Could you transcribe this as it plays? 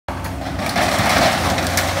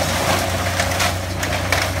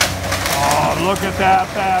look at that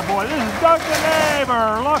bad boy. This is Doug the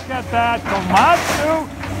Neighbor. Look at that Komatsu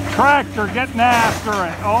tractor getting after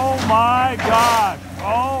it. Oh my gosh.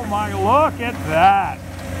 Oh my, look at that.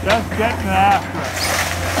 Just getting after it.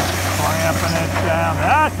 Clamping it down.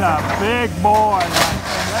 That's a big boy.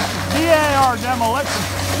 That's a DAR demolition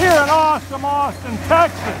here in awesome Austin,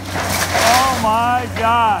 Texas. Oh my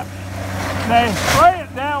God. They spray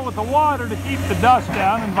it down with the water to keep the dust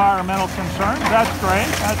down, environmental concerns. That's great,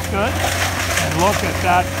 that's good. And look at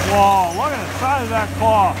that claw. Look at the size of that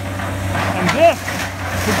claw. And this,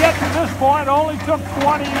 to get to this point, only took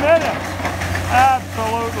 20 minutes.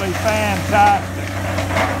 Absolutely fantastic.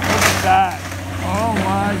 Look at that. Oh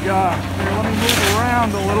my gosh. Here, let me move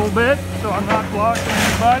around a little bit so I'm not blocking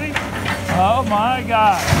anybody. Oh my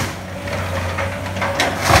gosh.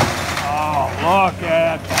 Oh, look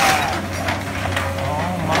at that.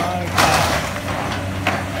 Oh my God.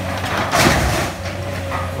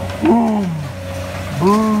 Boom.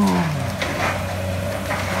 Boom.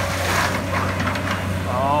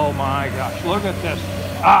 Oh my gosh. Look at this.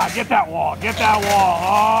 Ah, get that wall. Get that wall.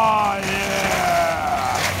 Oh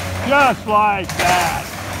yeah. Just like that.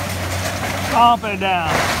 Stomp it down.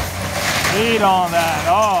 Beat on that.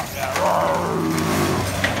 Oh yeah.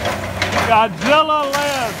 Godzilla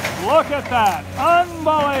lives. Look at that.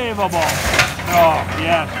 Unbelievable. Oh,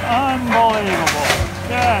 yes. Unbelievable.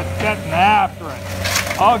 Just getting after it.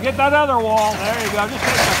 Oh, get that other wall. There you go. Just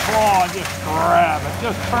take the claw and just grab it.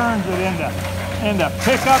 Just turns it into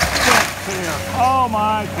pickup sticks here. Oh,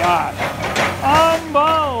 my gosh.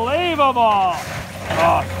 Unbelievable.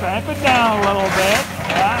 Oh, stamp it down a little bit.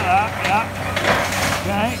 Yeah.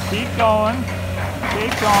 Okay, keep going.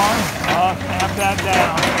 Keep going. Oh, stamp that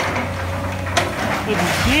down. This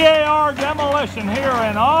is DAR Demolition here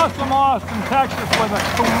in awesome Austin, Texas with a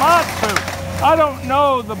Komatsu. I don't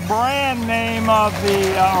know the brand name of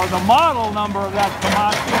the, or the model number of that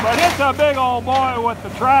Komatsu, but it's a big old boy with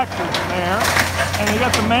the tractors there. And you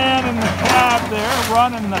got the man in the cab there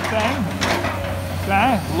running the thing.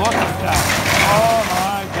 Okay, look at that. Oh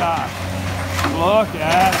my gosh. Look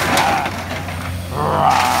at that. Oh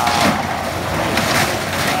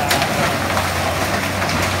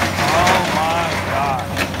my gosh.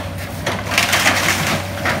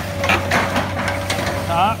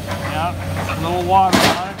 Yeah, a little water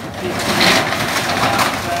on it to keep it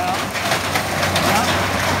down. Yeah.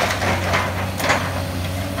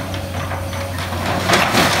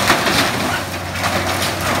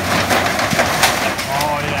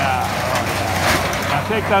 Oh yeah. Now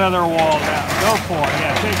take that other wall down. Go for it.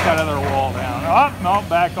 Yeah, take that other wall down. Oh, no,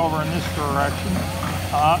 back over in this direction.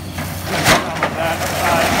 Get some of that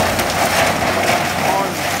side. Part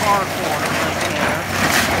of the carport right there.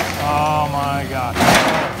 Oh my gosh.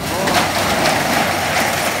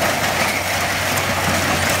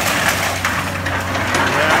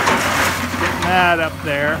 Yeah, getting that up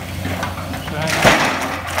there.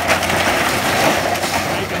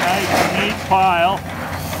 Make a nice neat pile.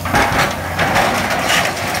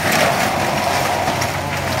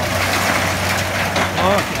 Look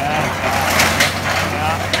at that.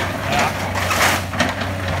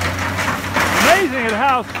 Amazing at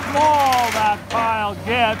how small that pile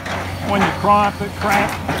gets when you clamp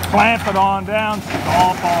it on down,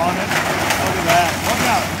 stomp on it. Look at that. Look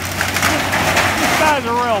out. This guy's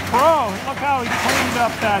a real pro. Look how he cleaned up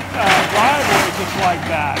that driveway just like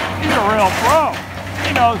that. He's a real pro. He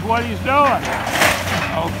knows what he's doing.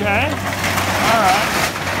 Okay. All right.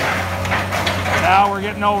 Now we're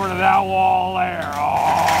getting over to that wall there.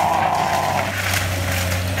 Oh.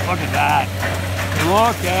 Look at that.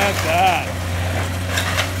 Look at that.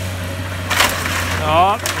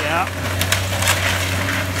 Oh, yeah.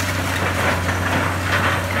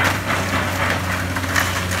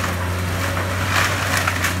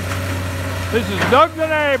 This is Doug the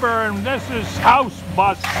Neighbor, and this is House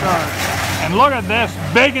Buster. And look at this,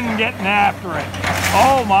 biggin getting after it.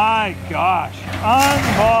 Oh my gosh,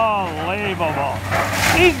 unbelievable.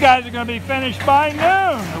 These guys are going to be finished by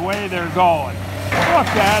noon, the way they're going.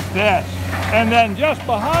 Look at this. And then just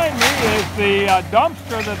behind me is the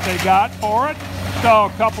dumpster that they got for it. So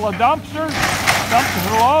a couple of dumpster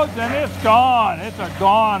loads, and it's gone. It's a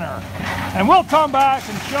goner. And we'll come back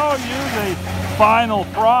and show you the final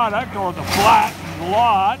product, or the flattened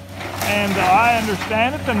lot. And I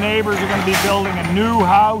understand that the neighbors are going to be building a new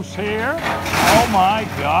house here. Oh my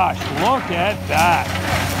gosh, look at that.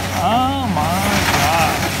 Oh my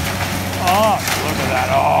gosh. Oh, look at that.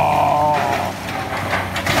 Oh,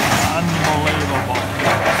 unbelievable.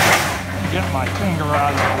 Get my finger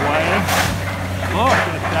out of the way. Look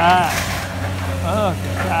at that. Look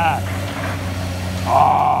at that.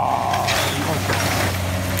 Oh, look at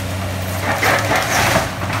that.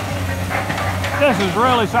 This is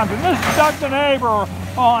really something. This is Doug the Neighbor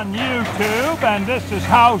on YouTube, and this is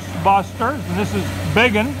House Busters, and this is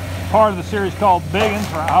Biggin, part of the series called Biggin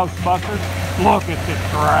for House Busters. Look at this,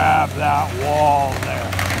 grab that wall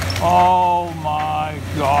there. Oh my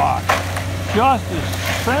gosh. Just as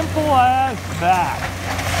simple as that.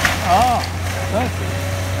 Oh, this is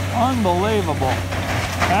unbelievable.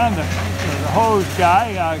 And the hose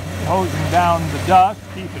guy hosing down the dust,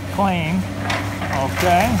 keep it clean.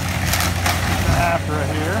 Okay. After it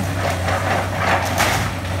here.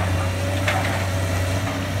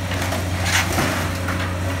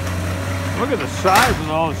 Look at the size of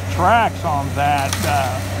those tracks on that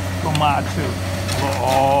Komatsu.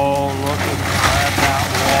 Oh, look at that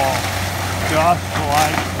wall. Just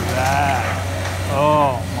like that.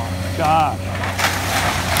 Oh my gosh.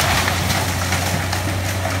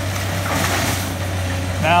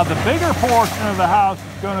 Now the bigger portion of the house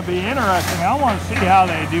is going to be interesting. I want to see how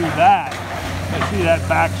they do that. You see that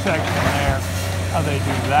back section there, how they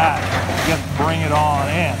do that. Just bring it on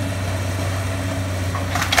in.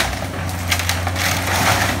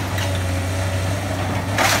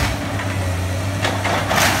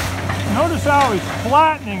 Notice how he's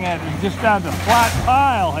flattening it. He just has a flat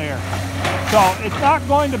pile here. So it's not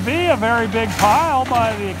going to be a very big pile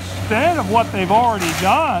by the extent of what they've already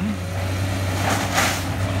done.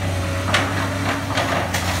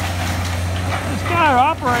 This guy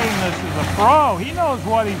operating this is a pro. He knows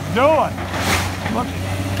what he's doing. Look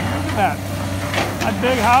at that. That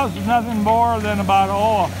big house is nothing more than about,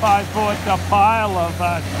 a 5-foot pile of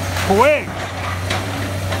twigs.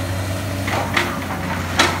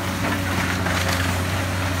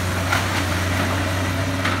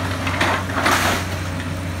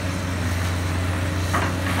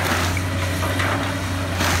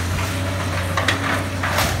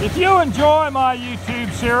 If you enjoy my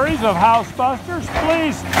YouTube series of House Busters,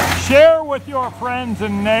 please share with your friends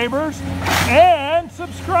and neighbors and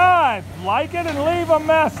subscribe, like it, and leave a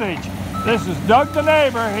message. This is Doug the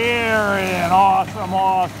Neighbor here in awesome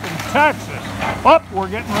Austin, Texas. We're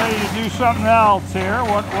getting ready to do something else here.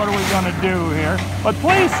 What are we going to do here? But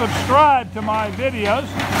please subscribe to my videos.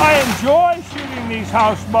 I enjoy shooting these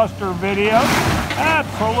House Buster videos.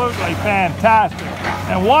 Absolutely fantastic.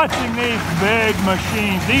 And watching these big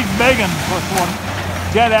machines, these big ones,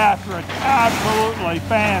 get after it, absolutely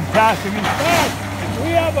fantastic. In fact,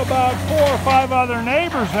 we have about 4 or 5 other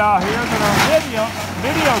neighbors out here that are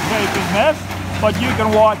videotaping this, but you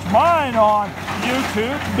can watch mine on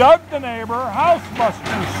YouTube, Doug the Neighbor House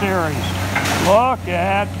Buster series. Look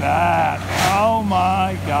at that. Oh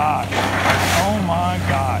my gosh. Oh my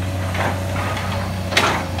gosh.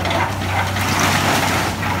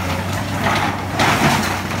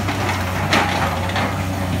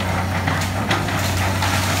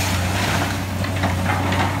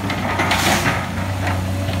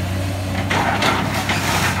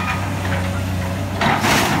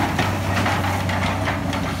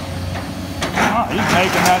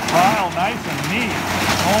 Making that pile nice and neat.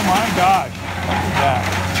 Oh my gosh, look at that.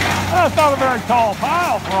 That's not a very tall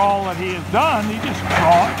pile for all that he has done. He just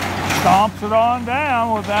stomps it on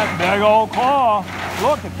down with that big old claw.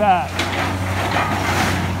 Look at that.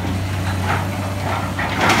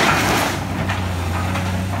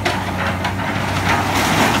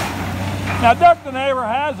 Now Doug the Neighbor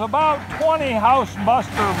has about 20 House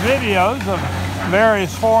Buster videos of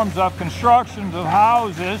various forms of constructions of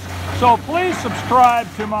houses. So please subscribe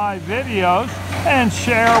to my videos and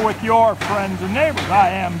share with your friends and neighbors. I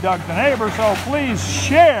am Doug the Neighbor, so please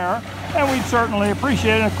share, and we'd certainly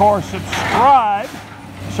appreciate it. Of course, subscribe.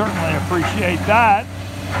 Certainly appreciate that.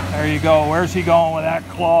 There you go. Where's he going with that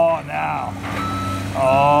claw now?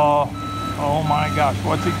 Oh my gosh.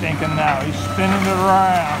 What's he thinking now? He's spinning it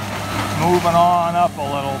around, moving on up a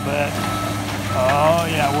little bit. Oh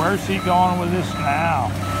yeah, where's he going with this now?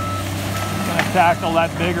 Going to tackle that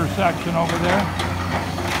bigger section over there.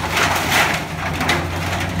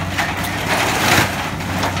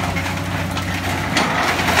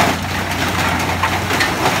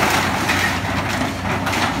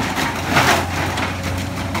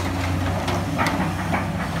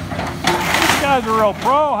 This guy's a real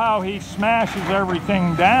pro how he smashes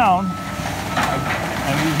everything down.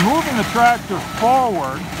 And he's moving the tractor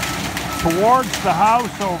forward towards the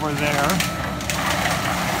house over there.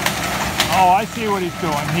 Oh, I see what he's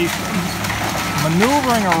doing. He's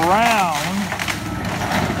maneuvering around.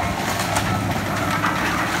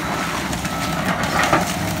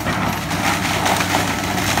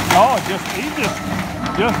 Oh,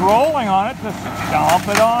 he's just rolling on it to stomp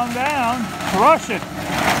it on down, crush it.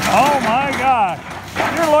 Oh my gosh.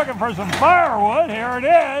 If you're looking for some firewood, here it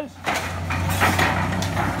is.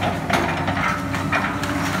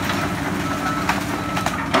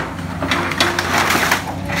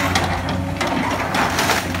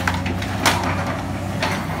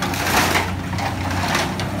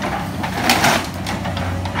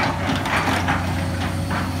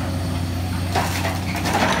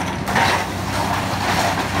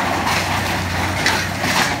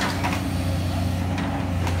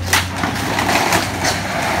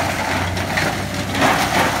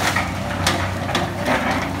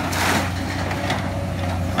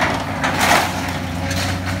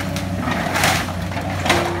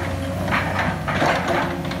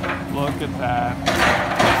 that.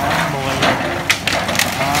 Unbelievable.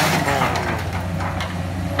 Unbelievable.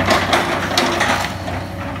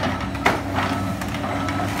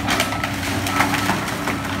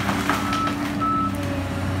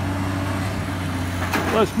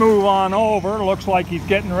 Let's move on over. Looks like he's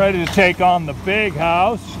getting ready to take on the big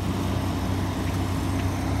house.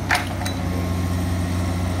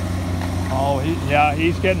 Oh, yeah,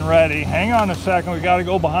 he's getting ready. Hang on a second. We got to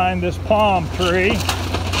go behind this palm tree.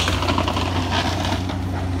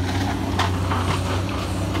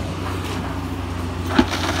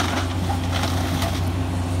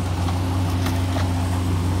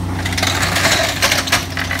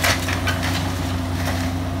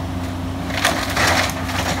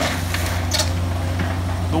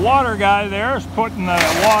 The water guy there is putting the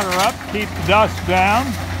water up to keep the dust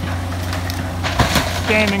down.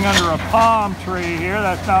 Standing under a palm tree here.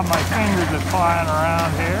 That's not my fingers that's flying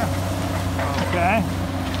around here. Okay.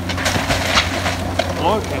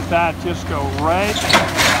 Look at that, just go right into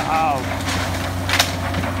the house.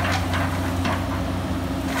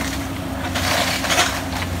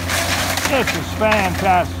 This is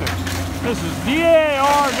fantastic. This is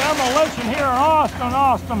DAR Demolition here in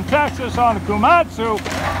Austin, Texas, on the Komatsu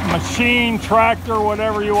machine, tractor,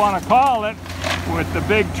 whatever you want to call it, with the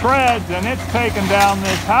big treads, and it's taking down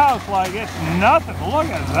this house like it's nothing. Look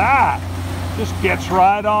at that. Just gets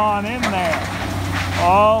right on in there.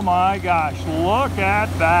 Oh my gosh, look at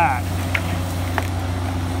that.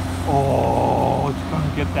 Oh, it's going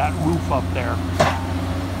to get that roof up there.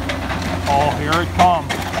 Oh, here it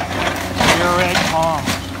comes. Here it comes.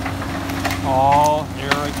 Oh, here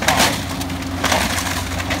it comes.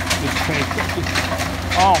 Just take it.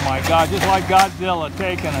 Oh my God, just like Godzilla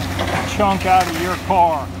taking a chunk out of your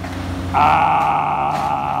car.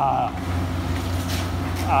 Ah.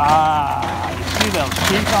 Ah. You see those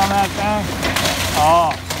teeth on that thing?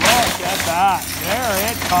 Oh, look at that. There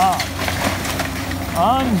it comes.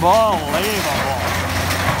 Unbelievable.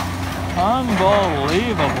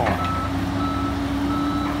 Unbelievable.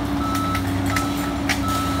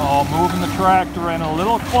 Oh, moving the tractor in a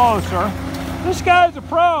little closer. This guy's a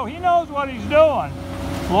pro. He knows what he's doing.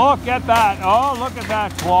 Look at that. Oh, look at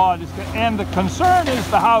that claw. And the concern is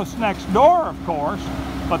the house next door, of course,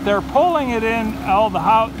 but they're pulling it in, the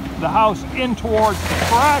house in towards the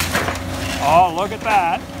tractor. Oh, look at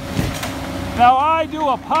that. Now, I do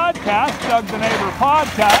a podcast, Doug the Neighbor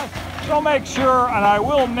Podcast, so make sure, and I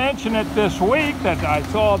will mention it this week, that I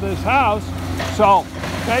saw this house. So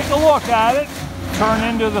take a look at it, turn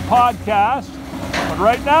into the podcast. But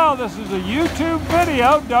right now, this is a YouTube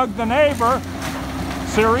video, Doug the Neighbor,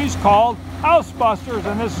 series called House Busters,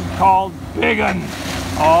 and this is called Big 'Un.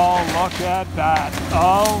 Oh, look at that.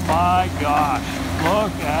 Oh my gosh,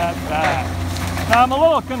 look at that. Now I'm a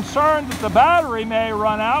little concerned that the battery may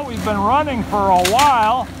run out. We've been running for a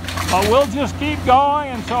while, but we'll just keep going,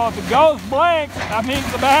 and so if it goes blank, that means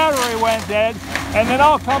the battery went dead, and then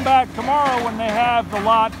I'll come back tomorrow when they have the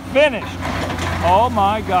lot finished. Oh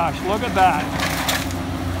my gosh, look at that.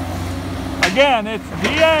 Again, it's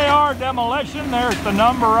DAR Demolition. There's the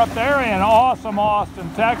number up there in awesome Austin,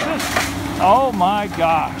 Texas. Oh my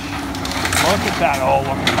gosh. Look at that. Oh,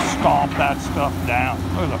 look at him stomp that stuff down.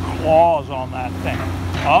 Look at the claws on that thing.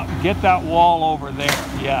 Oh, get that wall over there.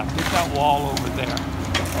 Yeah, get that wall over there.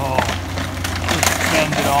 Oh, just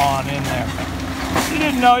bend it on in there. You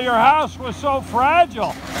didn't know your house was so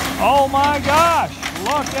fragile. Oh my gosh.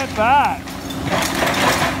 Look at that.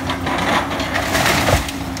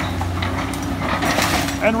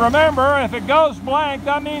 And remember, if it goes blank,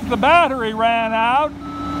 that means the battery ran out,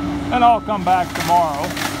 and I'll come back tomorrow.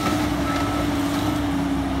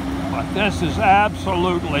 But this is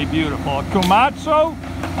absolutely beautiful. A Komatsu,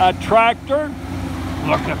 a tractor.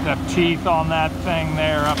 Look at the teeth on that thing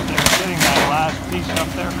there up there, getting that last piece up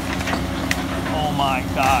there. Oh my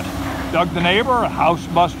gosh. Doug the Neighbor, a House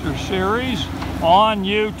Buster series on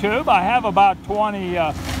YouTube. I have about 20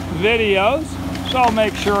 videos. So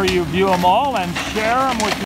make sure you view them all and share them with